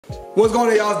What's going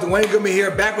on, y'all? It's Duane Goodman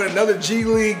here, back with another G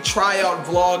League tryout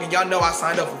vlog. And y'all know I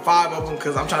signed up for 5 of them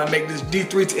because I'm trying to make this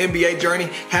D3toNBA journey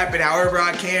happen however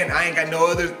I can. I ain't got no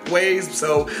other ways,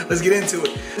 so let's get into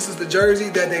it. This is the jersey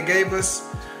that they gave us,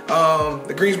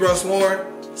 the Greensboro Swarm.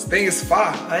 This thing is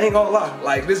fire. I ain't gonna lie.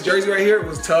 Like, this jersey right here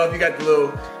was tough. You got the little,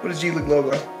 what is G League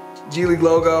logo? G League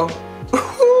logo.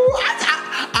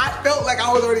 I felt like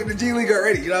I was already in the G League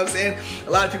already, you know what I'm saying? A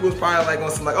lot of people was probably like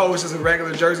on some like, oh, it's just a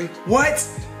regular jersey. What?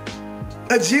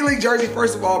 A G League jersey,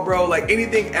 first of all, bro, like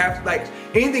anything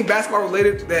basketball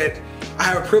related that I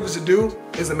have a privilege to do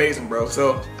is amazing, bro.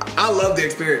 So I love the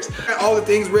experience. I got all the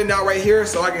things written out right here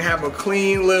so I can have a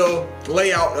clean little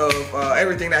layout of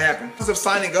everything that happened. The process of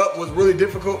signing up was really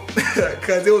difficult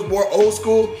because it was more old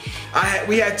school.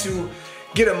 We had to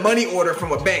get a money order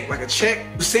from a bank, like a check,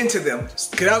 send to them,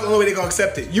 because that was the only way they're gonna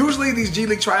accept it. Usually these G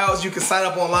League tryouts, you can sign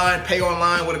up online, pay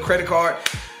online with a credit card.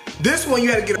 This one, you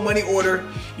had to get a money order,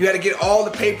 you had to get all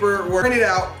the paperwork, print it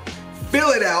out,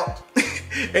 fill it out,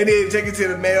 and then take it to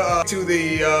the mail, to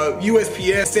the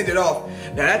USPS, send it off.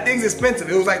 Now that thing's expensive.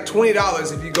 It was like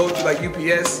 $20 if you go to like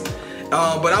UPS.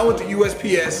 But I went to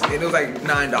USPS and it was like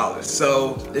 $9.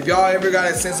 So if y'all ever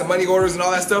gotta send some money orders and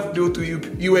all that stuff, do it through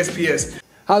USPS.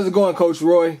 How's it going, Coach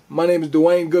Roy? My name is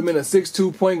Duane Goodman, a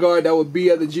 6'2" point guard that will be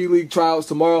at the G League tryouts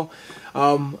tomorrow.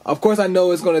 Of course, I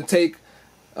know it's gonna take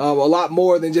a lot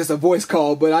more than just a voice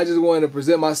call, but I just wanted to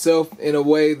present myself in a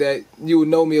way that you would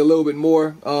know me a little bit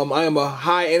more. I am a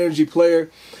high energy player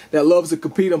that loves to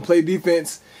compete and play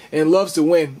defense and loves to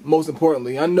win, most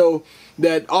importantly. I know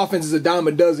that offense is a dime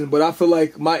a dozen, but I feel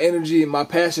like my energy and my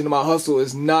passion and my hustle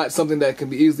is not something that can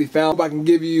be easily found. I can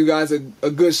give you guys a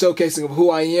good showcasing of who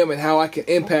I am and how I can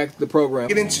impact the program.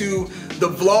 Get into the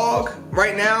vlog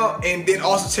right now and then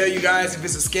also tell you guys if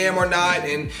it's a scam or not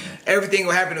and everything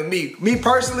will happen to me. Me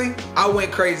personally, I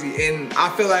went crazy and I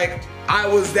feel like I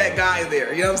was that guy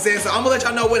there, you know what I'm saying? So I'm gonna let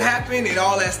y'all know what happened and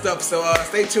all that stuff. So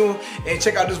stay tuned and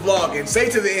check out this vlog and stay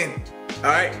to the end.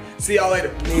 Alright, see y'all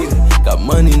later. Got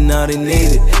money now, they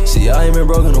need it. See, I ain't been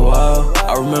broke in a while.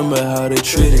 I remember how they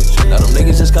treated. Now them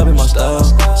niggas just copy my style,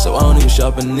 so I don't even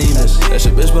shop in Nemus. That's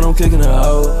your bitch, but I'm kicking her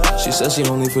out. She says she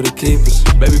only for the keepers.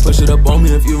 Baby, push it up on me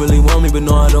if you really want me, but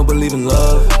no, I don't believe in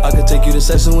love. I could take you to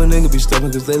sex and when nigga be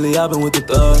stepping, cause lately I've been with the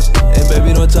thugs. And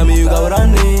baby, don't tell me you got what I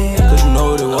need, cause you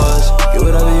know what it was. Get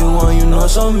whatever you want, you know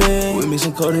it's on me. With me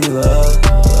some codeine love.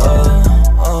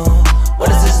 What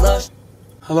is this love?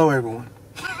 Hello, everyone.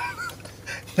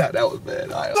 Nah, that was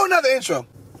bad. All right. Oh, another intro.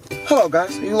 Hello,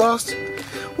 guys. Are you lost?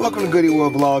 Welcome to Goody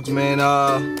World Vlogs, man.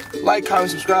 Like,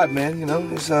 comment, subscribe, man. You know,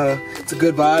 it's a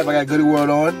good vibe. I got Goody World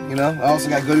on. You know, I also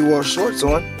got Goody World shorts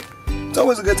on. It's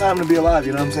always a good time to be alive.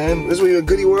 You know what I'm saying? This is what you're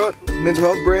Goody World mental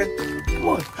health brand. Come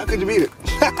on, how could you beat it?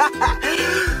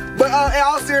 But in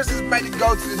all seriousness, I'm about to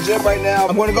go to the gym right now.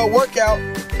 I'm going to go work out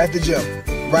at the gym.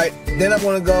 Right, then I'm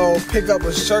gonna go pick up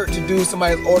a shirt to do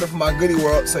somebody's order for my Goody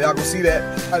World, so y'all can see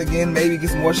that again, maybe get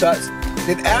some more shots.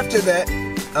 Then after that,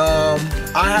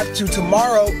 I have to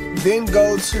tomorrow then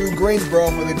go to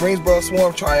Greensboro for the Greensboro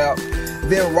Swarm tryout.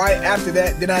 Then right after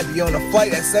that, then I have to be on a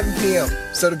flight at 7 p.m.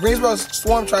 So the Greensboro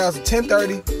Swarm tryouts are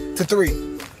 10:30 to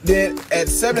 3. Then at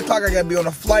 7 o'clock, I gotta be on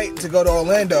a flight to go to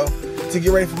Orlando to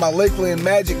get ready for my Lakeland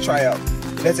Magic tryout.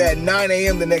 That's at 9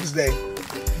 a.m. the next day.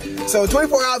 So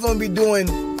 24 hours I'm gonna be doing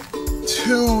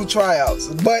 2 tryouts,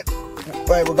 but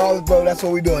like, regardless, bro, that's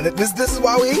what we're doing. This is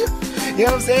why we're here. You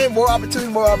know what I'm saying? More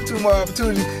opportunity, more opportunity, more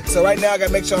opportunity. So right now I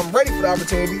gotta make sure I'm ready for the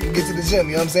opportunity to get to the gym.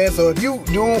 You know what I'm saying? So if you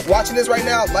watching this right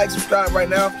now, like, subscribe right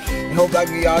now, and hope I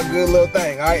can get y'all a good little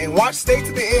thing. All right, and stay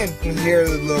to the end and hear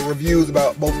the little reviews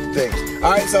about both the things.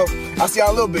 All right, so I'll see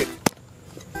y'all a little bit.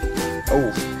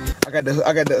 Oh, I got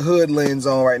the hood lens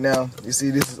on right now. You see,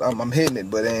 this is I'm hitting it,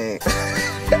 but it ain't.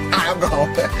 I'm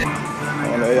gone. I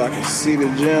don't know if y'all can see the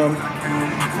gym.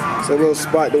 It's a little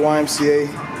spot, the YMCA.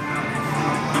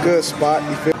 Good spot,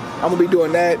 you feel? I'm gonna be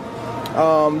doing that.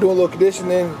 Doing a little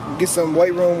conditioning, get some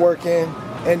weight room work in,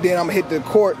 and then I'm gonna hit the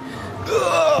court.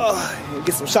 And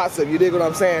get some shots up, you dig what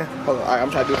I'm saying? Hold on, all right, I'm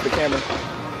trying to do it for the camera.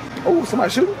 Oh,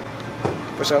 somebody shooting?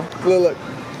 For sure. Look.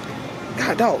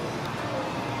 God, dog.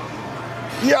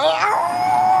 Yo,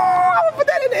 I'm gonna put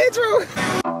that in the intro.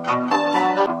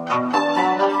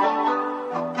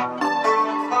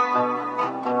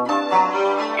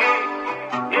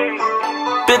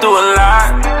 Been through a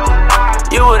lot,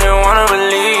 you wouldn't wanna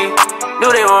believe.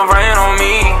 Knew they were running on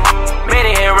me, made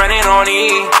it here running on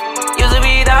E. Used to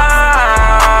be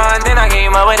down, then I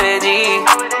came up with a G.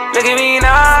 Look at me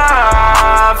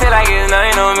now, feel like it's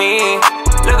nothing on me.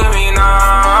 Look at me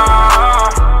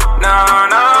now, no,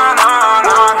 no, no,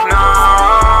 no, no,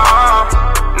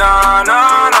 no,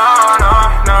 no, no, no,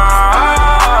 no.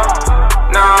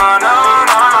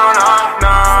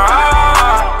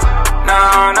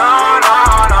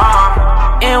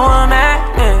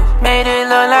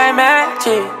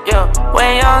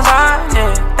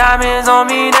 diamonds on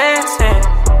me dancing.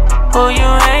 Who you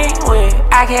hang with?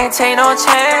 I can't take no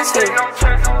chances.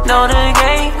 Know the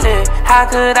game lit. How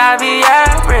could I be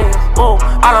at risk? Ooh,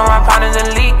 all of my partners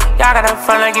elite. Y'all gotta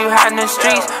front like you hot in the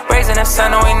streets. Raising the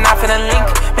sun, no, we not finna link.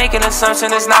 Making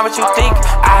assumption, it's not what you think.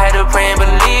 I had to pray and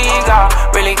believe God.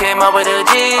 Really came up with a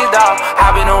jigsaw.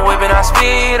 I been a whip and I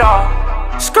speed off.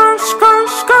 Skirt, skirt,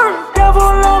 skirt. Devil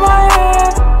on my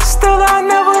head. Still I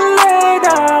never lay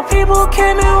down. People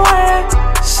came and went.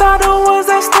 Saw the ones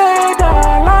that stayed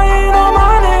down. Lying on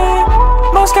my name.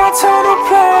 Most got time to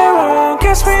play around.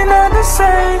 Guess we not the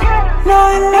same.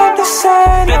 Nothing not the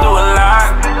same. Been through a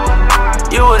lot.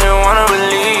 You wouldn't wanna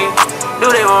believe.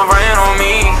 Knew they were running on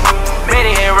me.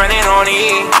 Made it here running on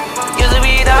E. Used to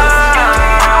be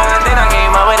done. Then I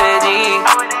came up with a G.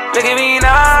 Look at me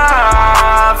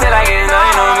now. Feel like it's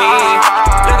nothing on me.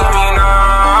 Look at me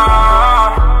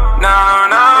now.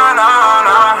 Nah, nah, nah,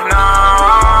 nah, nah.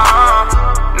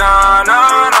 Nah,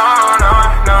 nah, nah,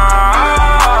 nah, nah.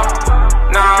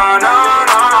 Nah, nah,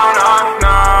 nah, nah,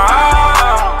 nah.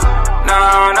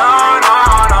 Nah, nah,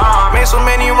 nah, nah. Made so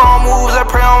many wrong moves, I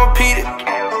pray I'm repeated.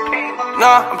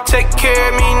 Nah, I'm taking care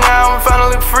of me now, I'm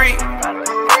finally free.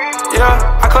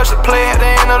 Yeah, I clutched the play at the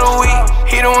end of the week.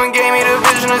 He the one gave me the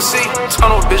vision to see.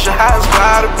 Tunnel vision, how it's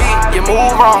gotta be. You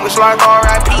move wrong, it's like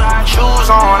R.I.P.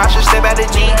 Shoes on, I should step at the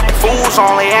G. Fools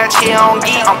only at cheer on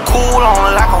geek. I'm cool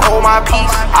on it, I can hold my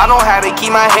peace. I know how to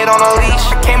keep my head on a leash.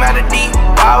 I came out the deep.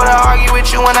 Why would I argue with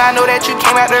you when I know that you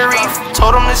came out the reef?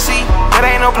 Told them to see, that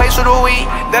ain't no place for the weed.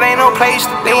 That ain't no place,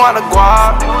 they want the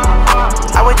guap.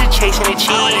 I was just chasing the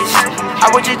cheese.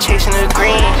 I was just chasing the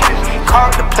green.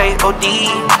 Carved the plate OD.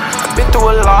 Been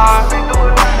through a lot.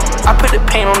 I put the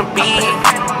pain on the beat.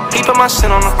 He put my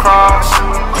sin on the cross.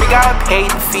 We gotta pay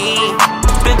the fee.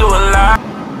 Been through a lot.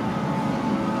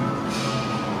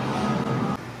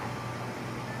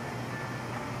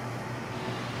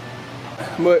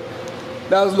 But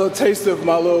that was a little taste of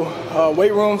my little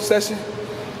weight room session.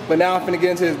 But now I'm finna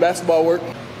get into this basketball work.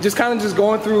 Just kind of just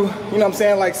going through, you know what I'm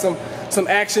saying, like some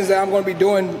actions that I'm gonna be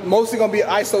doing. Mostly gonna be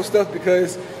ISO stuff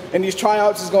because in these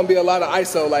tryouts, it's gonna be a lot of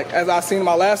ISO. Like as I seen in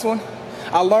my last one,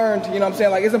 I learned, you know what I'm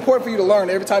saying, like it's important for you to learn.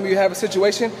 Every time you have a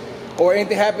situation or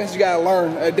anything happens, you gotta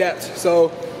learn, adapt.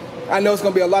 So I know it's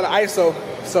gonna be a lot of ISO.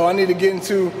 So I need to get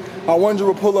into my 1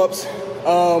 pull-ups, you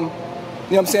know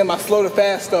what I'm saying, my slow to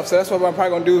fast stuff. So that's what I'm probably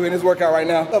gonna do in this workout right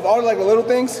now. Of all like the little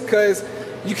things, because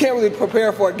you can't really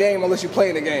prepare for a game unless you play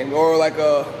in a game or like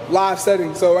a live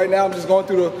setting. So right now I'm just going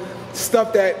through the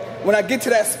stuff that when I get to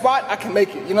that spot, I can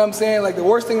make it. You know what I'm saying? Like the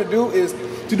worst thing to do is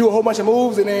to do a whole bunch of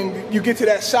moves and then you get to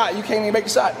that shot, you can't even make the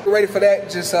shot. Ready for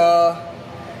that, just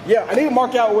yeah, I need to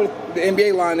mark out what the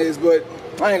NBA line is, but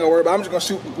I ain't gonna worry about it. I'm just gonna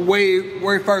shoot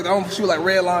way further. I'm gonna shoot like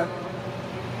red line.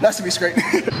 That should be straight.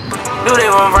 Knew they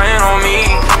were running on me.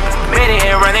 Made it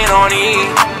here running on E.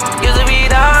 Used to be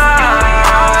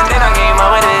done. Then I came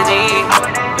up with a G.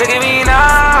 Look at me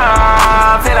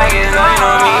now. Feel like it's nothing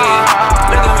on me.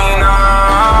 Look at me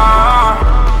now.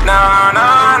 Nah,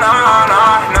 nah, nah,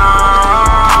 nah, nah.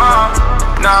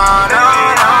 Nah, nah,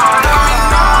 nah, nah,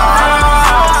 nah.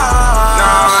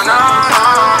 Nah, nah,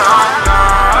 nah, nah,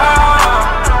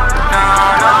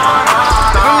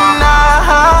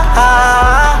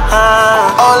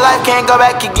 nah. Oh, life can't go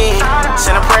back again.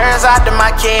 Sending prayers out to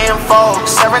my kin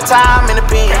folks. Serving time in the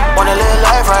pen. Wanna live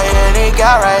life right here, they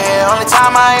got right here. Only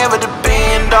time I ever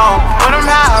depend on. When I'm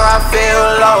high, I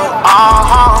feel low.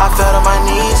 I fell to my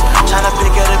knees, trying to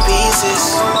pick up the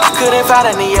pieces. Couldn't find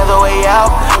any other way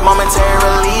out. Momentary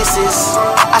releases.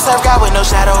 I serve God with no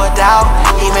shadow of doubt.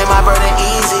 He made my burden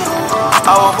easy.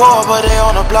 I was poor, but they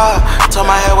on the block. Told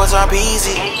my head was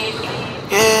unpeasy.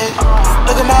 Yeah,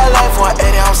 look at my life,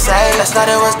 180 I'm safe. Last night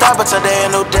it was dark, but today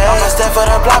a new day. I'm a step for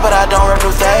the block, but I don't rep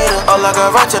through theta. Oh, like a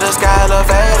run to the sky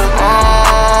elevator.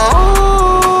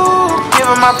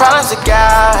 Giving my problems to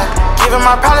God. Giving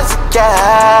my problems to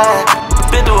God.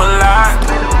 Been through a lot.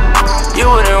 You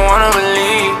wouldn't wanna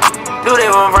believe. Knew they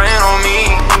were running on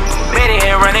me. Made it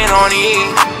here running on E.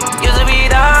 Used to be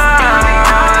done.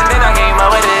 Then I came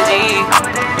up with a G.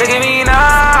 Look at me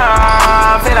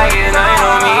now. Feel like it's nothing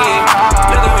on me.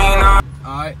 Look at me now.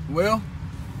 Alright, well,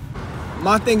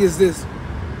 my thing is this.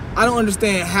 I don't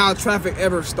understand how traffic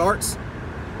ever starts.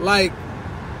 Like,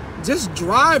 just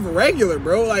drive regular,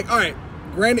 bro. Like, alright,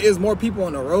 granted there's more people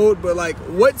on the road, but like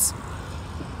what's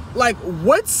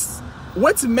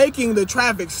making the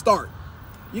traffic start?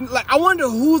 You know, like I wonder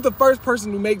who's the first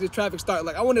person to make the traffic start.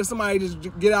 Like I wonder if somebody just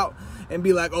get out and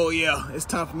be like, oh yeah, it's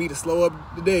time for me to slow up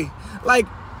today. Like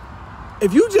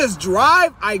if you just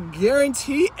drive, I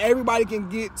guarantee everybody can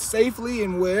get safely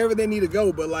and wherever they need to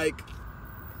go. But like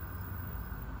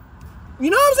You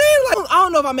know what I'm saying? Like, I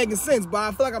don't know if I'm making sense, but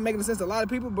I feel like I'm making sense to a lot of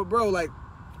people. But bro, like,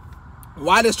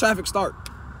 why does traffic start?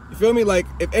 You feel me? Like,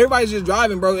 if everybody's just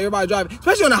driving, bro, everybody driving,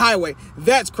 especially on the highway,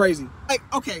 that's crazy. Like,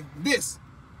 okay, this.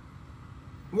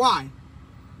 Why?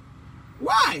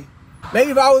 Why? Maybe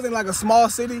if I was in like a small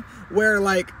city where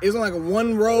like it's on like a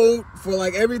one road for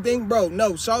like everything, bro,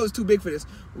 no, Charlotte's too big for this.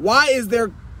 Why is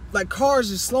there like cars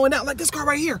just slowing down? Like this car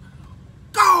right here.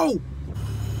 Go!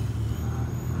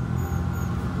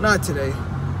 Not today.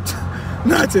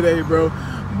 Not today, bro.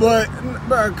 But,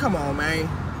 bro, come on, man.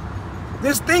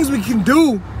 There's things we can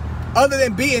do other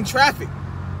than be in traffic.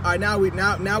 All right, now we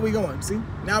going. See,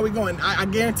 now we going. I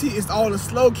guarantee it's all the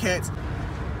slow cats.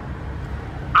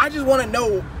 I just want to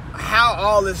know how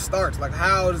all this starts. Like,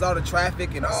 how does all the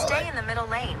traffic and all Stay in the middle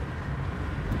lane.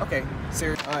 Okay,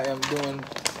 seriously, I am doing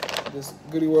this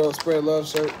Goody World Spread Love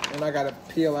shirt, and I gotta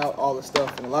peel out all the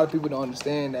stuff. And a lot of people don't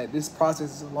understand that this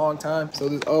process is a long time. So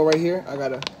this O right here, I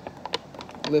gotta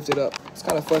lift it up. It's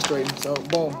kind of frustrating. So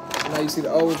boom, so now you see the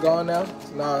O is gone now.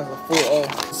 So now it's a full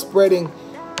O. Spreading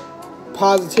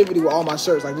positivity with all my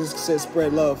shirts. Like this says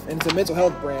Spread Love, and it's a mental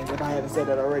health brand. If I haven't said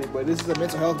that already, but this is a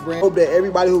mental health brand. I hope that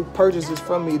everybody who purchases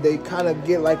from me, they kind of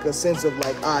get like a sense of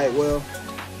like, all right, well,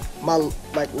 my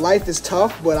like life is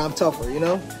tough, but I'm tougher. You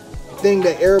know. Thing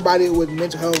that everybody with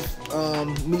mental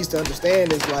health needs to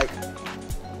understand is like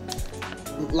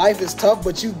life is tough,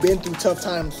 but you've been through tough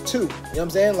times too. You know what I'm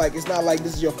saying? Like it's not like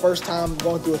this is your first time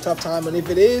going through a tough time, and if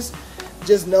it is,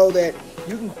 just know that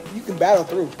you can battle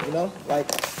through. You know, like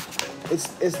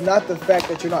it's not the fact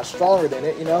that you're not stronger than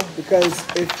it. You know, because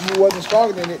if you wasn't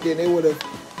stronger than it, then it would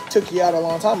have took you out a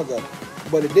long time ago,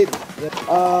 but it didn't.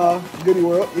 Goody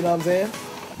World, you know what I'm saying?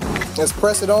 Let's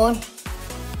press it on.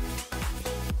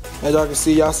 As y'all can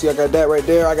see, I got that right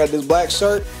there. I got this black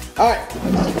shirt. All right.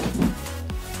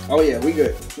 Oh yeah, we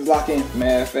good. Let's lock in.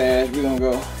 Mad fast.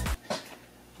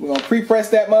 We're gonna pre-press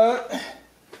that mug.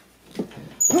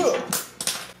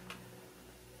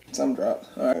 Some dropped.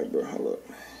 All right, bro. Hold up.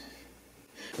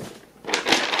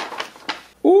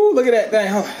 Ooh, look at that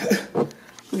thing.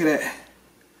 Look at that.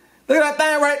 Look at that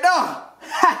thing right there.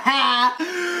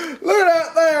 Look at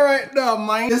that thing right there,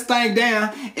 man. This thing down,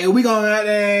 and we gonna out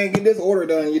there and get this order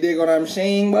done. You dig what I'm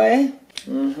saying, boy?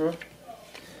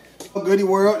 Goody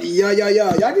World, yeah.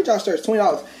 Y'all get y'all shirts,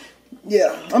 $20.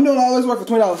 Yeah, I'm doing all this work for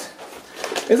 $20.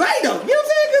 It's like though, you know what I'm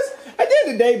saying? Because at the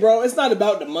end of the day, bro, it's not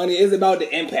about the money, it's about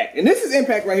the impact. And this is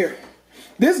impact right here.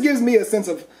 This gives me a sense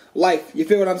of life. You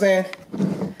feel what I'm saying?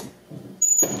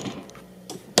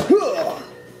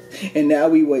 And now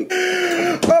we wait.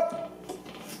 Up.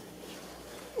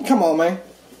 Come on, man.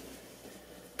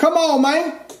 Come on,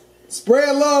 man.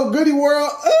 Spread love, Goody World.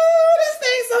 Oh, this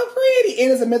thing's so pretty.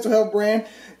 And it's a mental health brand.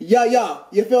 Yeah.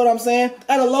 You feel what I'm saying?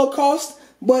 At a low cost,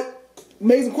 but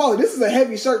amazing quality. This is a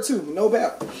heavy shirt too, no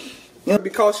doubt. You know,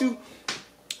 it cost you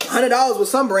 $100 with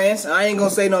some brands. I ain't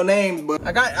gonna say no names, but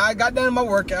I got done my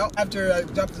workout after I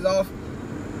dropped it off.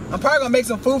 I'm probably gonna make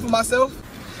some food for myself.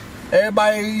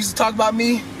 Everybody used to talk about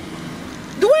me.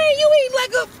 Duane, you eat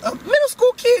like a middle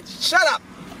school kid. Shut up.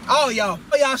 All y'all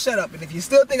shut up. And if you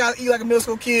still think I eat like a middle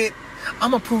school kid,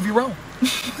 I'ma prove you wrong.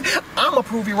 I'ma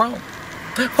prove you wrong.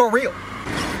 For real.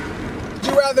 Would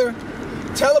you rather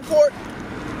teleport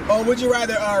or would you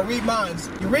rather read minds?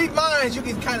 You read minds, you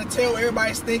can kind of tell what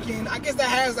everybody's thinking. I guess that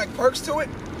has like perks to it.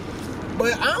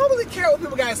 But I don't really care what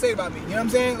people gotta say about me. You know what I'm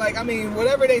saying? Like, I mean,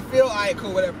 whatever they feel, alright,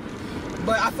 cool, whatever.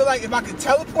 But I feel like if I could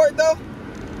teleport though,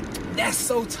 that's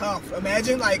so tough.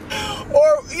 Imagine like,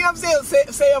 or you know what I'm saying?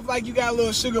 Say if like you got a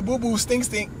little sugar boo boo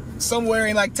stink somewhere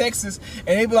in like Texas,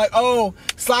 and they be like, oh,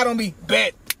 slide on me,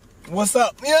 bet. What's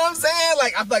up? You know what I'm saying?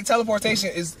 Like I feel like teleportation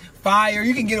is fire.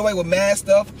 You can get away with mad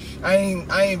stuff. I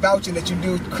ain't vouching that you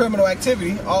do criminal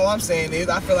activity. All I'm saying is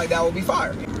I feel like that would be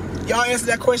fire. Y'all answer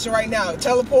that question right now.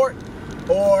 Teleport,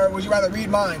 or would you rather read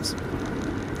minds?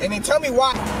 And then tell me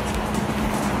why.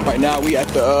 Right now we at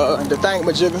the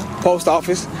thingamajigger post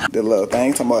office. The little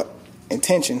thing talking about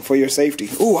intention for your safety.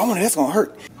 Ooh, I wonder that's gonna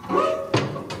hurt.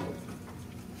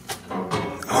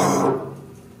 Oh,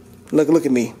 look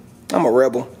at me. I'm a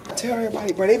rebel. Tell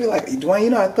everybody, bro. They be like, Duane, you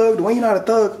not a thug. Duane, you not a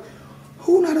thug.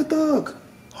 Who not a thug?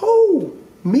 Who?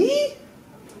 Me?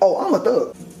 Oh, I'm a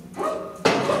thug.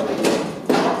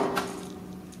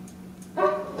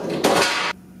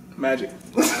 Magic.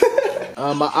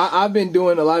 I've been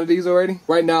doing a lot of these already.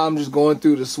 Right now, I'm just going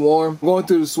through the Swarm. Going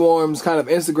through the Swarm's kind of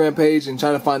Instagram page and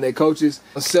trying to find their coaches.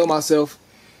 I sell myself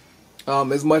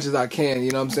as much as I can, you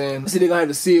know what I'm saying? See, they're going to have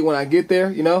to see it when I get there,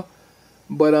 you know?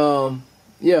 But,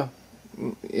 yeah.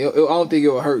 I don't think it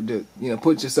will hurt to, you know,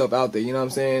 put yourself out there, you know what I'm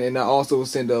saying? And I also will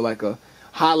send like a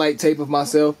highlight tape of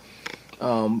myself.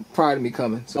 prior to me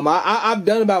coming. So I've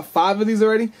done about 5 of these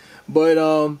already, but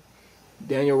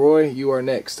Daniel Roy, you are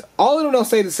next. All of them don't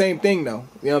say the same thing though.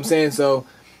 You know what I'm saying? So,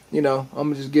 you know, I'm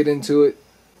gonna just get into it.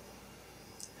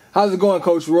 How's it going,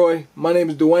 Coach Roy? My name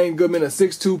is Duane Goodman, a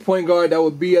 6'2" point guard that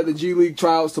will be at the G League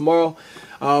tryouts tomorrow.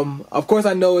 Of course,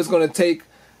 I know it's going to take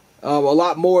a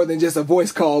lot more than just a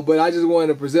voice call, but I just wanted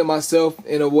to present myself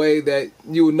in a way that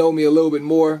you would know me a little bit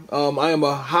more. I am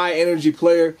a high-energy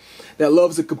player that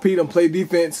loves to compete and play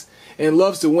defense and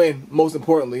loves to win, most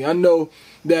importantly. I know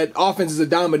that offense is a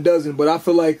dime a dozen, but I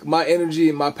feel like my energy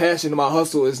and my passion and my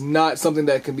hustle is not something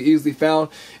that can be easily found.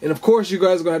 And of course, you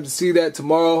guys are going to have to see that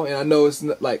tomorrow, and I know it's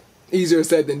like easier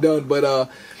said than done, but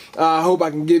I hope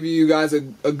I can give you guys a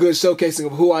good showcasing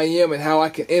of who I am and how I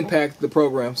can impact the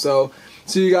program. So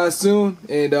see you guys soon,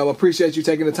 and appreciate you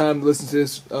taking the time to listen to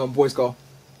this voice call.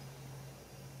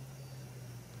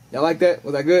 Y'all like that?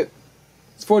 Was that good?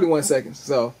 It's 41 seconds,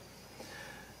 so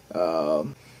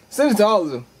send it to all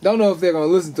of them. Don't know if they're gonna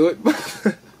listen to it,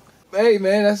 but hey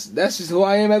man, that's just who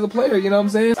I am as a player, you know what I'm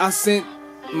saying? I sent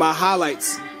my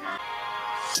highlights.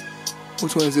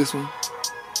 Which one is this one?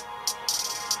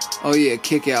 Oh yeah,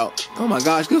 kick out. Oh my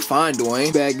gosh, good find,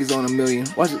 Duane. Bag is on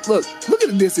 1,000,000. Watch it. Look at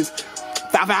the distance.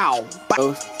 Foul.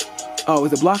 Oh,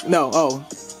 is it blocked? No. Oh,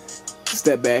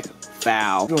 step back.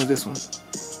 Foul. Which one is this one?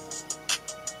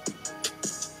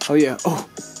 Oh yeah. Oh,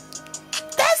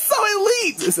 that's so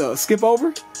elite. It's a skip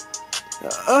over.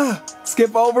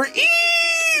 Skip over.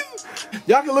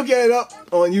 Y'all can look at it up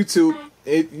on YouTube.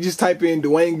 You just type in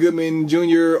Duane Goodman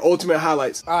Jr. Ultimate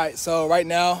Highlights. All right, so right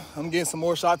now I'm getting some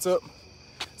more shots up.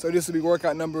 So this will be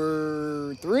workout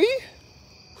number 3.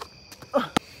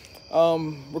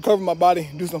 Recover my body,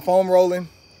 do some foam rolling.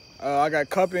 I got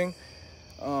cupping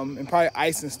and probably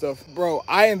ice and stuff. Bro,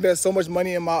 I invest so much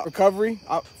money in my recovery.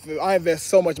 I invest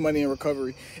so much money in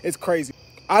recovery. It's crazy.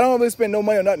 I don't really spend no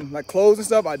money on nothing. Like clothes and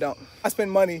stuff, I don't. I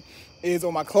spend money is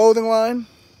on my clothing line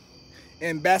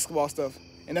and basketball stuff.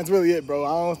 And that's really it, bro. I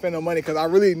don't spend no money because I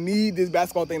really need this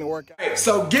basketball thing to work out. Right,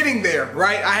 so getting there,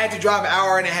 right? I had to drive 1.5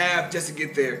 hours just to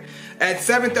get there. At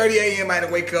 7:30 a.m. I had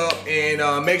to wake up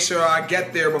and make sure I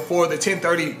get there before the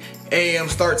 10:30 a.m.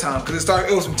 start time. Because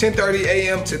it was from 10:30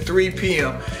 a.m. to 3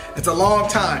 p.m. It's a long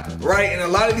time, right? And a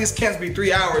lot of these camps be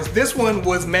 3 hours. This one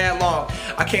was mad long.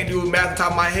 I can't do math on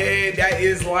top of my head. That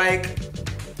is like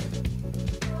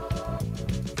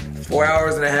 4.5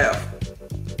 hours.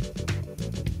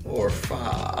 Or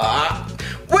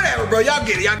 5. Whatever, bro. Y'all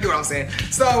get it. Y'all get what I'm saying.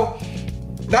 So,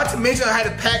 not to mention I had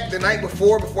to pack the night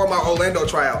before my Orlando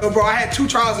tryout. So, bro, I had 2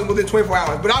 trials within 24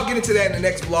 hours. But I'll get into that in the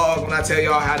next vlog when I tell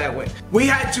y'all how that went. We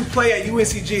had to play at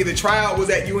UNCG. The tryout was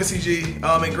at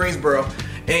UNCG in Greensboro.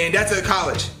 And that's a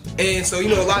college. And so, you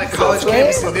know, a lot of college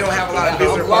campuses, they don't have a lot of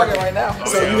visitor parking. Right now.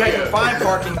 So you had to find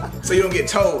parking so you don't get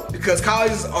towed. Because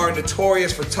colleges are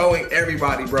notorious for towing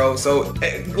everybody, bro. So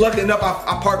luckily enough,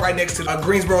 I parked right next to the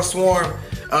Greensboro Swarm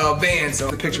van.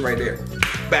 So the picture right there.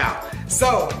 Bow.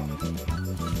 So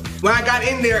when I got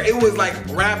in there, it was like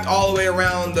wrapped all the way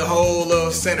around the whole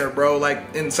little center, bro. Like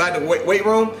inside the weight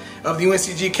room of the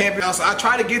UNCG campus. So I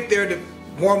tried to get there to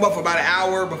warm up for about 1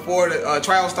 hour before the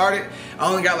trial started. I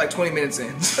only got like 20 minutes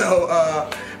in. So,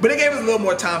 but it gave us a little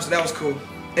more time, so that was cool.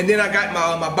 And then I got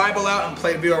my Bible out and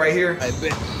played the video right here. I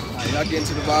bet. All right, y'all get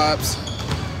into the vibes.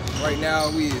 Right now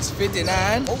we is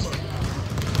 59.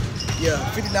 Yeah,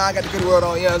 59 got the good word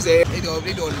on, you know what I'm saying? They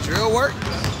doing the drill work.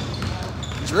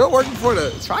 Drill work before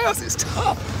the tryouts is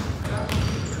tough.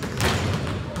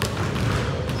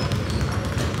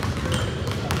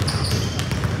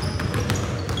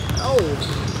 Oh,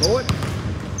 Lord.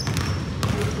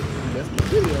 That's the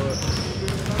video.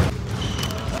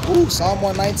 Ooh, Psalm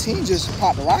 119 just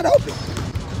popped right open.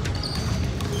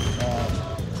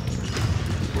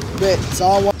 But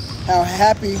Psalm 1, how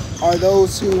happy are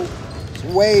those whose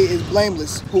way is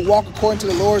blameless, who walk according to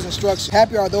the Lord's instruction.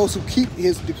 Happy are those who keep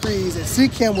his decrees and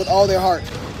seek him with all their heart.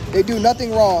 They do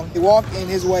nothing wrong, they walk in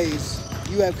his ways.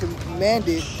 You have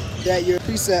commanded that your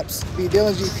precepts be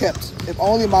diligently kept. If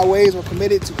only my ways were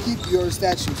committed to keep your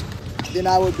statutes, then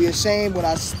I would be ashamed when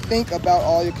I think about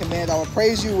all your commands. I will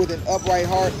praise you with an upright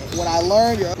heart. When I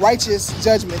learn your righteous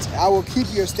judgments, I will keep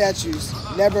your statutes.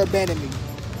 Never abandon me.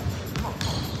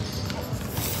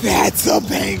 That's a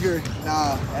banger.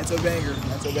 Nah, that's a banger.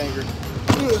 That's a banger.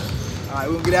 All right,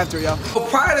 we're gonna get after it, y'all. So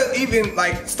prior to even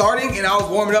like starting and I was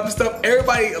warming up and stuff,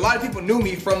 a lot of people knew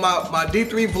me from my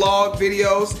D3 vlog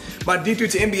videos, my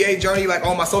D3toNBA Journey, like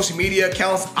on my social media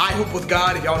accounts. I hoop with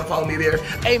God, if y'all wanna follow me there.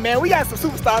 Hey man, we got some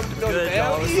superstars to know.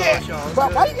 Yeah.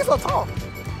 But why you get so tall?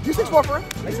 You 6'4" for real?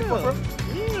 You 6'4" for real?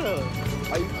 Yeah.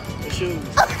 The shoes.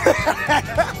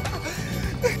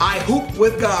 I hoop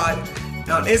with God.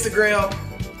 on Instagram,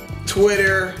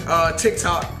 Twitter,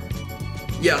 TikTok.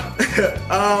 Yeah.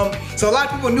 So a lot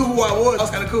of people knew who I was. That was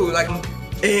kind of cool. Like,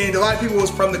 and a lot of people was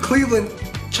from the Cleveland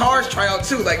Charge tryout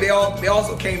too. Like they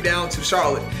also came down to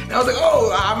Charlotte. And I was like,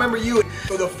 oh, I remember you.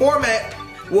 So the format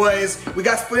was we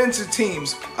got split into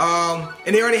teams.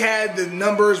 And they already had the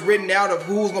numbers written out of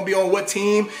who was gonna be on what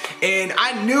team. And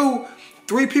I knew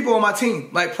 3 people on my team,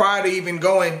 like prior to even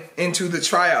going into the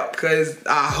tryout, because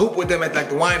I hooped with them at like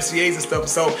the YMCAs and stuff.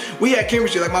 So we had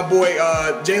chemistry. Like my boy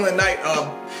Jalen Knight,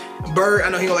 Bird. I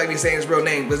know he don't like me saying his real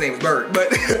name, but his name is Bird. But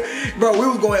bro, we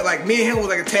was going like me and him was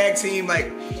like a tag team,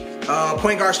 like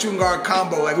point guard, shooting guard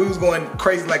combo. Like we was going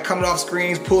crazy, like coming off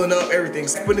screens, pulling up, everything.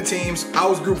 With the teams, I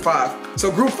was group 5.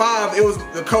 So group 5, it was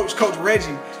the Coach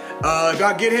Reggie. If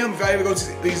I get him, if I ever go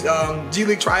to these G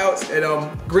League tryouts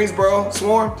at Greensboro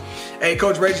Swarm, hey,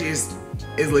 Coach Reggie is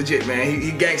legit, man.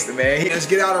 He gangster, man. He just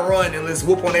get out and run and let's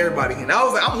whoop on everybody. And I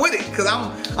was like, I'm with it, cause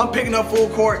I'm picking up full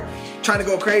court, trying to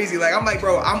go crazy. Like I'm like,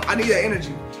 bro, I need that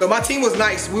energy. So my team was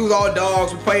nice. We was all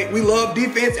dogs. We love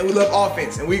defense and we love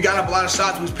offense. And we got up a lot of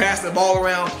shots. We was passing the ball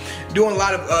around, doing a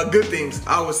lot of good things,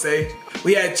 I would say.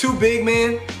 We had 2 big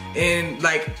men, and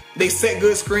like they set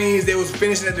good screens. They was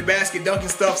finishing at the basket, dunking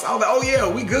stuff. So I was like, oh yeah,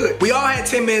 we good. We all had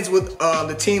 10 minutes with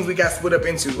the teams we got split up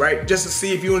into, right? Just to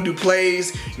see if you want to do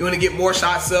plays, you want to get more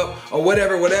shots up, or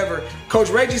whatever. Coach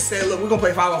Reggie said, look, we're gonna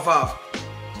play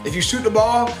 5-on-5. If you shoot the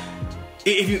ball,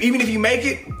 even if you make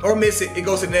it or miss it, it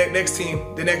goes to the next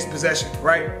team, the next possession,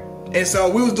 right? And so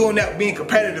we was doing that, being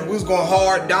competitive. We was going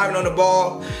hard, diving on the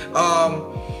ball,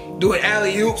 doing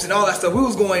alley-oops and all that stuff. We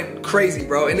was going crazy,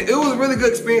 bro. And it was a really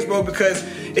good experience, bro, because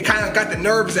it kind of got the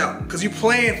nerves out. Because you're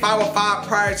playing 5-on-5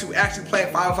 prior to actually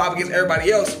playing 5-on-5 against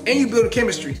everybody else, and you build a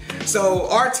chemistry. So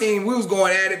our team, we was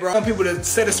going at it, bro. Some people to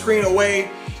set a screen away.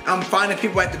 I'm finding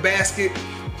people at the basket.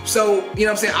 So, you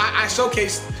know what I'm saying? I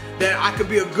showcased that I could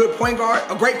be a good point guard,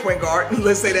 a great point guard,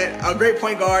 let's say that, a great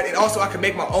point guard, and also I can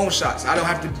make my own shots. I don't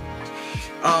have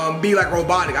to be like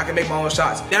robotic. I can make my own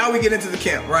shots. Now we get into the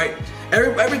camp, right?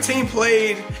 Every team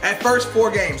played at first 4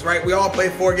 games, right? We all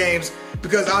played 4 games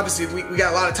because obviously we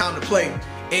got a lot of time to play.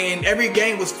 And every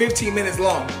game was 15 minutes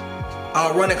long,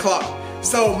 running clock.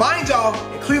 So mind y'all,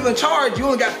 in Cleveland Charge, you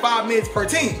only got 5 minutes per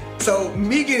team. So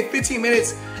me getting 15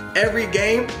 minutes every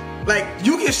game, like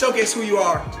you can showcase who you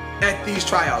are at these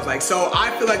tryouts. Like, so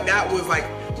I feel like that was like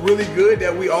really good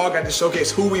that we all got to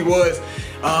showcase who we was,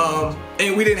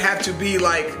 and we didn't have to be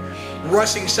like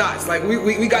rushing shots. Like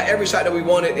we got every shot that we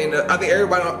wanted, and I think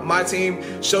everybody on my team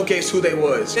showcased who they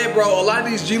was. Yeah, bro, a lot of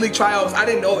these G League tryouts, I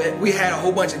didn't know it. We had a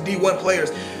whole bunch of D1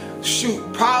 players.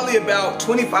 Shoot, probably about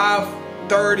 25,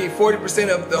 30, 40%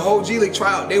 of the whole G League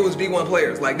tryout, they was D1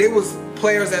 players. Like they was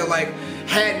players that like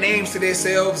had names to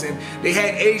themselves and they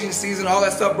had agencies and all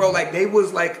that stuff, bro. Like they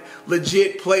was like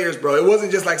legit players, bro. It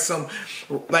wasn't just like some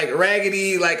like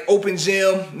raggedy like open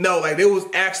gym. No, like there was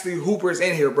actually hoopers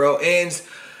in here, bro. And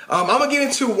I'm gonna get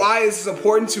into why it's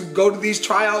important to go to these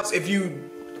tryouts if you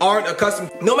aren't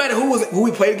accustomed. No matter who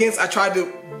we played against, I tried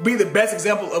to be the best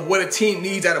example of what a team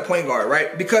needs at a point guard,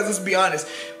 right? Because let's be honest,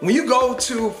 when you go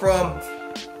from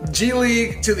G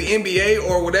League to the NBA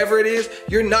or whatever it is,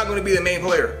 you're not going to be the main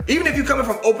player. Even if you're coming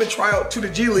from open tryout to the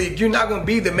G League, you're not going to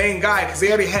be the main guy because they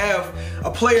already have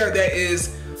a player that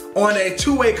is on a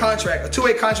 2-way contract. A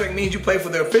 2-way contract means you play for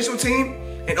the official team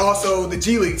and also the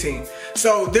G League team.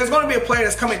 So there's going to be a player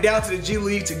that's coming down to the G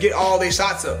League to get all their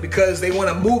shots up because they want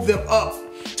to move them up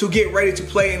to get ready to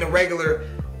play in the regular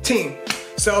team.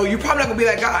 So you're probably not going to be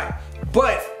that guy.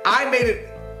 But I made it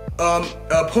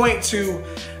a point to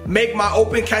make my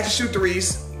open catch and shoot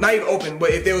threes, not even open,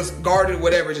 but if they was guarded,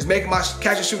 whatever, just making my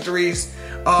catch and shoot threes,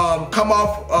 come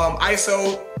off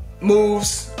ISO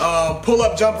moves, pull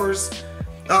up jumpers,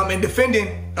 and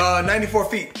defending 94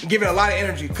 feet, giving a lot of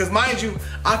energy. Because mind you,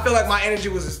 I feel like my energy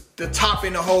was the top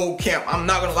in the whole camp. I'm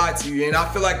not gonna lie to you, and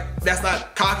I feel like that's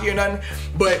not cocky or nothing,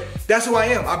 but that's who I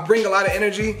am. I bring a lot of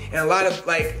energy and a lot of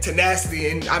like tenacity,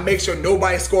 and I make sure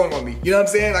nobody's scoring on me. You know what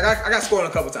I'm saying? Like I got scored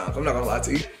a couple times. I'm not gonna lie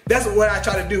to you. That's what I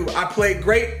try to do. I play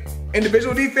great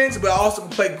individual defense, but I also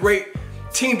play great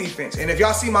team defense. And if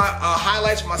y'all see my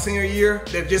highlights from my senior year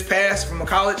that just passed from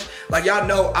college, like y'all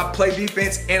know I play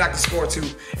defense and I can score too,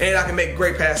 and I can make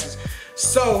great passes.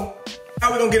 So now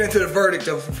we're gonna get into the verdict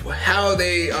of how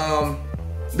they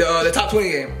the top 20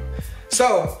 game.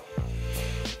 So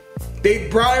they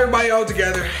brought everybody all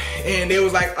together and they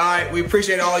was like, all right, we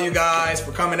appreciate all you guys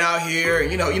for coming out here.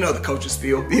 And you know the coaches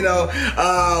feel,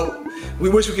 we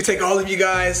wish we could take all of you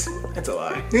guys. That's a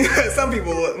lie. Some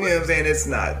people, you know what I'm saying, it's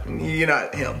not, you're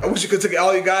not him. I wish you could take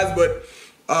all you guys, but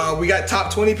We got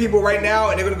top 20 people right now,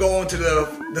 and they're gonna go on to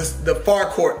the far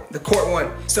court, the court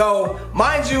one. So,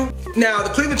 mind you, now the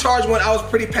Cleveland Charge one, I was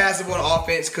pretty passive on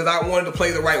offense because I wanted to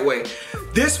play the right way.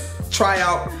 This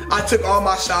tryout, I took all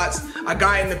my shots, I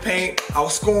got in the paint, I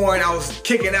was scoring, I was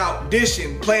kicking out,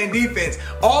 dishing, playing defense.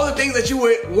 All the things that you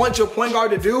would want your point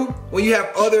guard to do when you have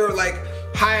other like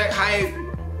high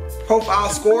profile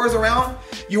scorers around.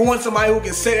 You want somebody who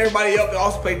can set everybody up and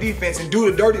also play defense and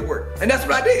do the dirty work. And that's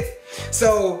what I did.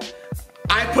 So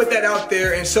I put that out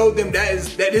there and showed them that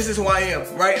this is who I am,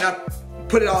 right? And I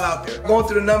put it all out there. Going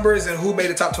through the numbers and who made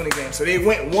the top 20 games. So they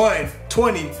went 1,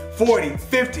 20, 40,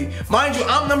 50. Mind you,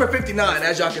 I'm number 59.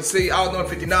 As y'all can see, I was number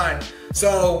 59.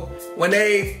 So when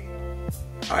they,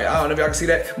 I don't know if y'all can see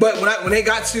that, but when they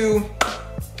got to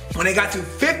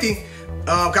 50,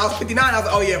 cause I was 59, I was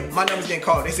like, oh yeah, my number's getting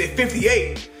called. They said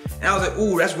 58. And I was like,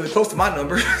 ooh, that's really close to my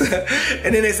number.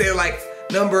 And then they said like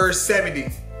number 70.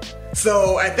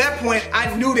 So at that point,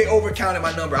 I knew they overcounted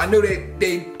my number. I knew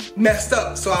they messed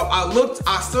up. So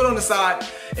I stood on the side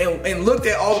and looked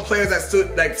at all the players that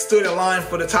stood in line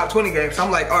for the top 20 games. So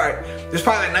I'm like, all right, there's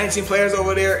probably like 19 players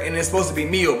over there, and it's supposed to be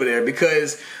me over there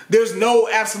because there's no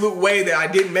absolute way that I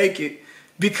didn't make it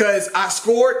because I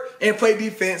scored and played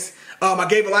defense. I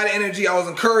gave a lot of energy. I was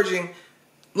encouraging.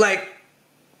 Like,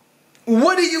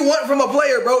 what do you want from a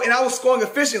player, bro? And I was scoring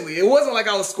efficiently. It wasn't like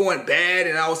I was scoring bad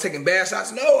and I was taking bad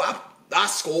shots. No, I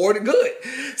scored good.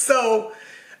 So,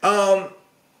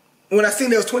 when I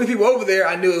seen there was 20 people over there,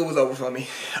 I knew it was over for me.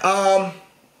 I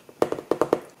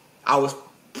was,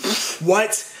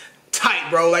 tight,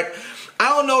 bro. Like, I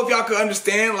don't know if y'all could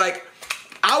understand. Like,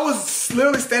 I was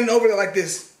literally standing over there like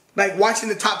this, like watching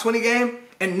the top 20 game,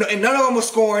 and none of them was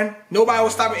scoring. Nobody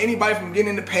was stopping anybody from getting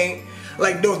in the paint.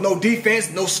 Like, there was no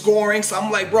defense, no scoring. So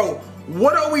I'm like, bro,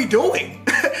 what are we doing?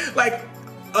 like,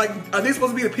 are these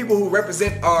supposed to be the people who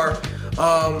represent our,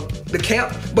 the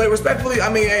camp? But respectfully,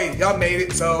 I mean, hey, y'all made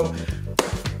it. So,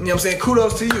 you know what I'm saying?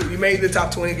 Kudos to you. You made the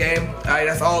top 20 game. All right,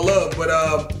 that's all love.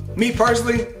 But me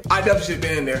personally, I definitely should have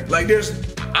been in there. Like,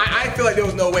 I feel like there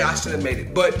was no way I should have made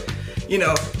it. But, you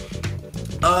know,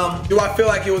 do I feel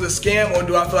like it was a scam or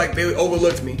do I feel like they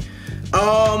overlooked me?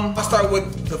 I'll start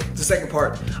with the second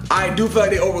part. I do feel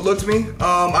like they overlooked me.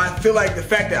 I feel like the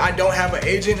fact that I don't have an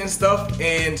agent and stuff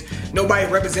and nobody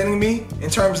representing me in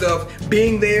terms of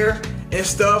being there and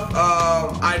stuff,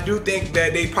 I do think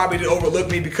that they probably did overlook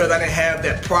me because I didn't have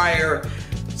that prior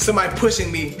somebody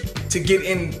pushing me to get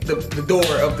in the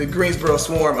door of the Greensboro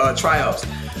Swarm tryouts.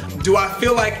 Do I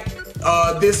feel like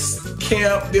this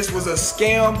was a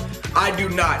scam? I do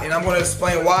not, and I'm going to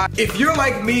explain why. If you're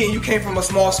like me and you came from a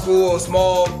small school, a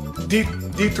small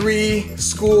D3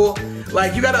 school,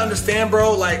 like, you got to understand,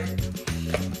 bro, like,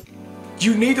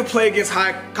 you need to play against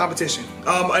high competition.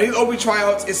 These OB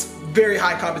tryouts, it's very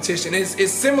high competition.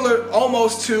 It's similar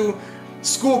almost to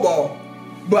school ball,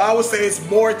 but I would say it's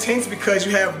more intense because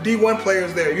you have D1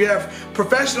 players there. You have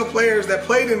professional players that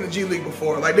played in the G League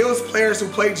before. Like, there was players who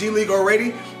played G League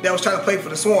already that was trying to play for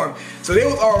the Swarm. So they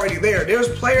was already there. There's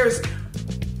players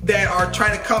that are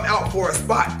trying to come out for a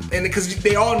spot. And because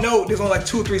they all know there's only like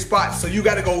 2 or 3 spots. So you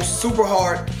got to go super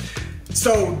hard.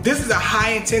 So this is a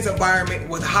high intense environment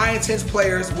with high intense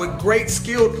players, with great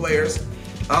skilled players.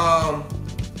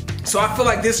 So I feel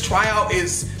like this tryout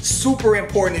is super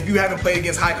important if you haven't played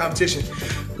against high competition.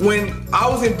 When I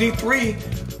was in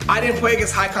D3, I didn't play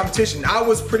against high competition. I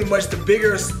was pretty much the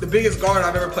biggest guard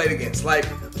I've ever played against. Like,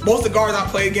 most of the guards I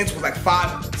played against was like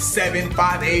 5'7",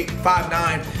 5'8",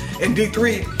 5'9" in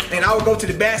D3, and I would go to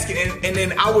the basket and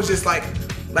then I was just like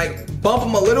bump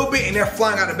them a little bit and they're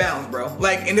flying out of bounds, bro.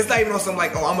 Like, and it's not even on some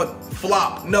like, oh, I'm a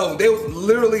flop. No, they would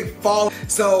literally fall.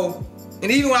 So,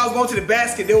 and even when I was going to the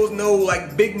basket, there was no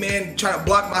like big man trying to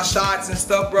block my shots and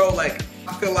stuff, bro. Like,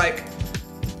 I feel like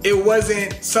it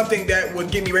wasn't something that would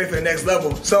get me ready for the next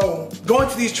level. So going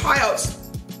to these tryouts,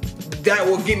 that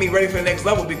will get me ready for the next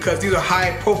level because these are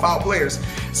high profile players.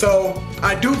 So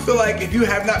I do feel like if you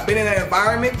have not been in that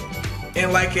environment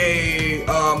in like a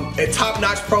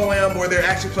top-notch pro-am where they're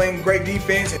actually playing great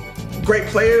defense and great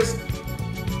players,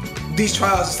 these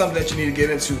tryouts are something that you need to get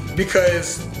into,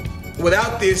 because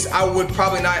without this, I would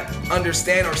probably not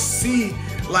understand or see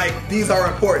like these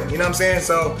are important, you know what I'm saying?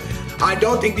 So I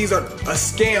don't think these are a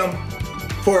scam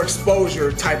for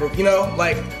exposure type of, you know,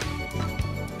 like,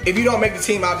 if you don't make the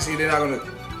team, obviously they're not gonna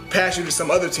pass you to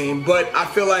some other team, but I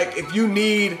feel like if you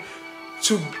need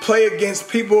to play against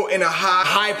people in a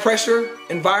high pressure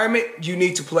environment, you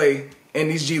need to play in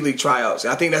these G League tryouts.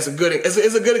 I think that's a good, it's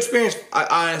a good experience, I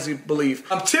honestly believe.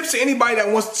 Tips to anybody that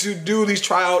wants to do these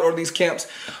tryout or these camps,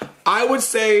 I would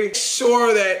say,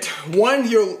 sure that one,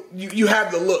 you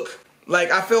have the look.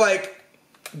 Like, I feel like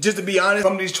just to be honest,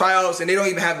 some of these tryouts, and they don't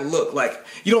even have the look. Like,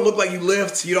 you don't look like you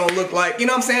lift. You don't look like, you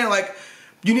know what I'm saying? Like,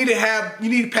 you need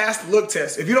to pass the look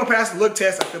test. If you don't pass the look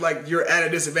test, I feel like you're at a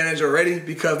disadvantage already,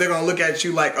 because they're gonna look at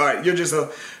you like, all right, you're just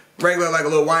a regular, like a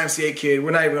little YMCA kid.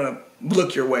 We're not even gonna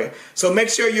look your way. So make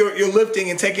sure you're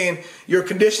lifting and taking your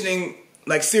conditioning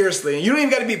like seriously. And you don't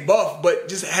even gotta be buff, but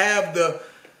just have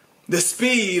the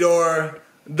speed or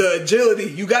the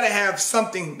agility. You gotta have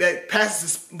something that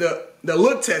passes the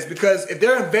look test, because if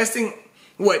they're investing,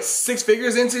 what, 6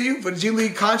 figures into you for the G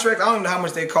League contract? I don't know how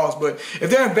much they cost, but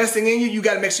if they're investing in you, you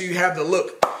got to make sure you have the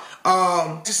look.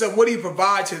 So what do you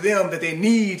provide to them that they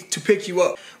need to pick you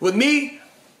up? With me,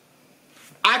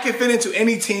 I can fit into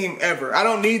any team ever. I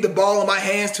don't need the ball in my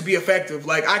hands to be effective.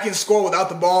 Like, I can score without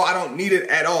the ball. I don't need it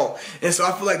at all. And so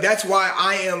I feel like that's why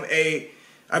I am a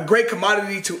great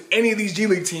commodity to any of these G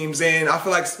League teams. And I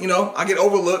feel like, you know, I get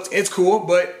overlooked. It's cool,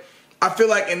 but I feel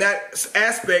like in that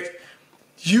aspect,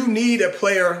 you need a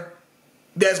player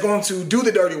that's going to do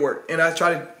the dirty work, and I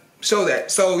try to show that.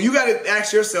 So you got to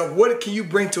ask yourself, what can you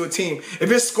bring to a team?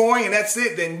 If it's scoring and that's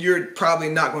it, then you're probably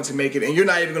not going to make it, and you're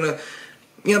not even going to,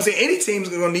 you know what I'm saying? Any team's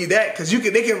going to need that, because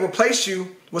they can replace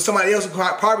you with somebody else who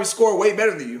can probably score way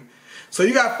better than you. So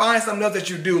you got to find something else that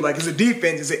you do. Like, is it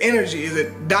defense? Is it energy? Is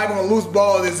it diving on loose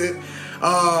balls? Is it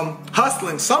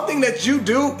hustling? Something that you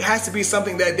do has to be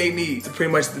something that they need. It's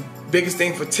pretty much the biggest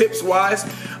thing for tips wise.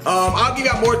 I'll give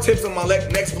out more tips on my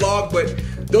next vlog,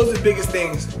 but those are the biggest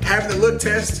things. Having the look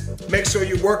test, make sure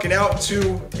you're working out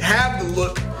to have the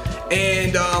look,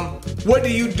 and what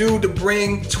do you do to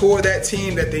bring toward that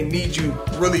team that they need you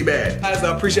really bad. Guys,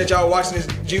 I appreciate y'all watching this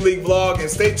G League vlog, and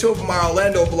stay tuned for my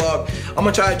Orlando vlog. I'm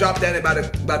gonna try to drop that in about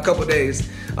a couple days.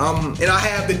 And I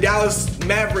have the Dallas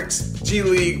Mavericks G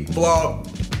League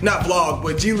vlog, not vlog,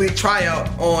 but G League tryout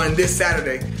on this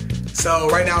Saturday. So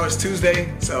right now it's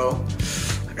Tuesday, so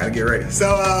I gotta get ready.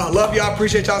 So love y'all,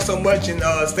 appreciate y'all so much, and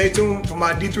stay tuned for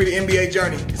my D3toNBA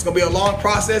journey. It's gonna be a long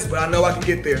process, but I know I can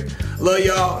get there. Love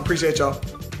y'all, appreciate y'all.